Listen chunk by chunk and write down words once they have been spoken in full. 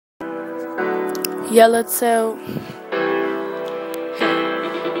Yellowtail.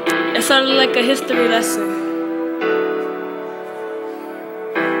 It sounded like a history lesson.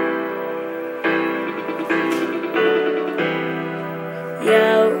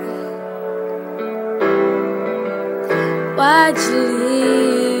 Yo, why'd you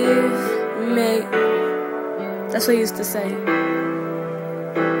leave me? That's what he used to say.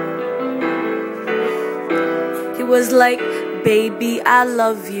 He was like, baby, I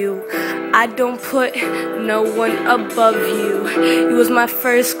love you. I don't put no one above you. You was my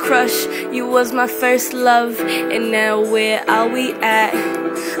first crush, you was my first love, and now where are we at?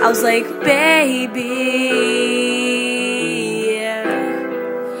 I was like, baby,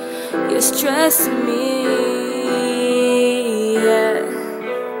 yeah, you're stressing me, yeah.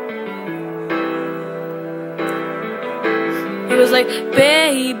 He was like,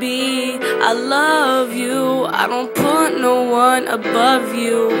 baby, I love you. I don't put no one above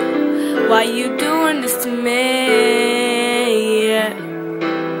you. Why you doing this to me? Yeah.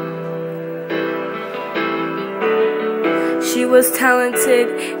 She was talented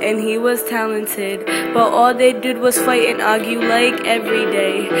and he was talented, but all they did was fight and argue like every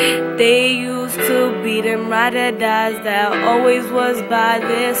day. They used to beat and ride or dies, that always was by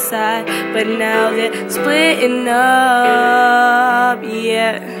their side, but now they're splitting up,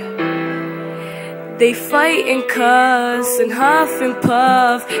 yeah. They fight and cuss and huff and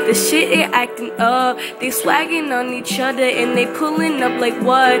puff. The shit ain't acting up. They swagging on each other and they pulling up like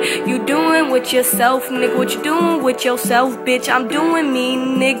what? You doing with yourself, nigga? What you doing with yourself, bitch? I'm doing me,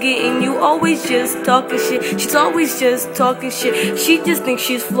 nigga, and you always just talking shit. She's always just talking shit. She just thinks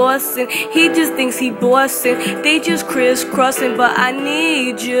she's flossing. He just thinks he bossing. They just crisscrossing, but I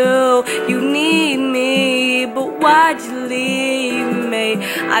need you. You need me, but why'd you leave me?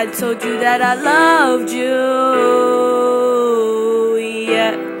 I told you that I loved you,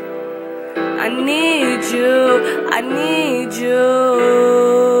 yeah. I need you,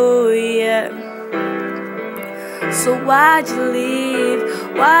 yeah. So why'd you leave,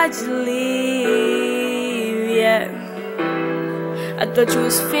 yeah. I thought you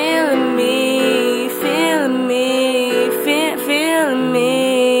was feeling me, feeling me,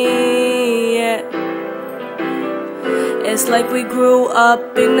 yeah. It's like we grew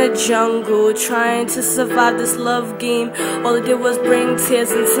up in the jungle, trying to survive this love game. All it did was bring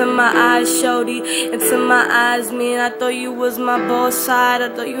tears into my eyes, shorty, into my eyes, man. I thought you was my boss side, I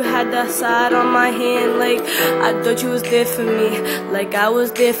thought you had that side on my hand. Like, I thought you was there for me, like I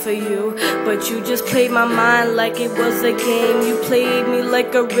was there for you. But you just played my mind like it was a game. You played me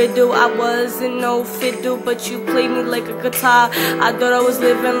like a riddle, I wasn't no fiddle, but you played me like a guitar. I thought I was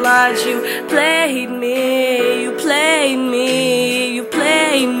living large, you played me, you played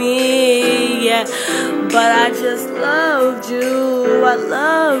me, yeah. But I just loved you, I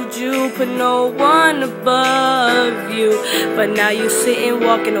loved you, put no one above you. But now you sitting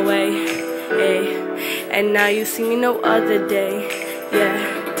walking away, hey. And now you see me no other day, yeah.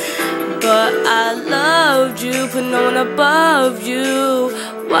 But I loved you, put no one above you.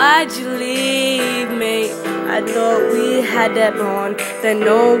 Why'd you leave me? I thought we had that bond that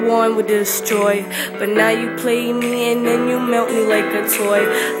no one would destroy. But now you play me and then you melt me like a toy.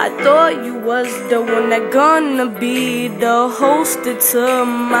 I thought you was the one that gonna be the holster to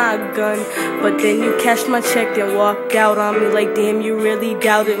my gun. But then you cashed my check and walked out on me like, damn, you really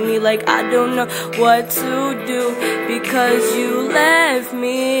doubted me. Like, I don't know what to do because you left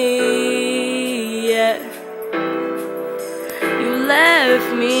me, yeah. You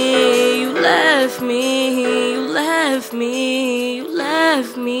left me, you left me, you left me, you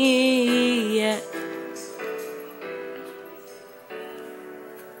left me, yeah.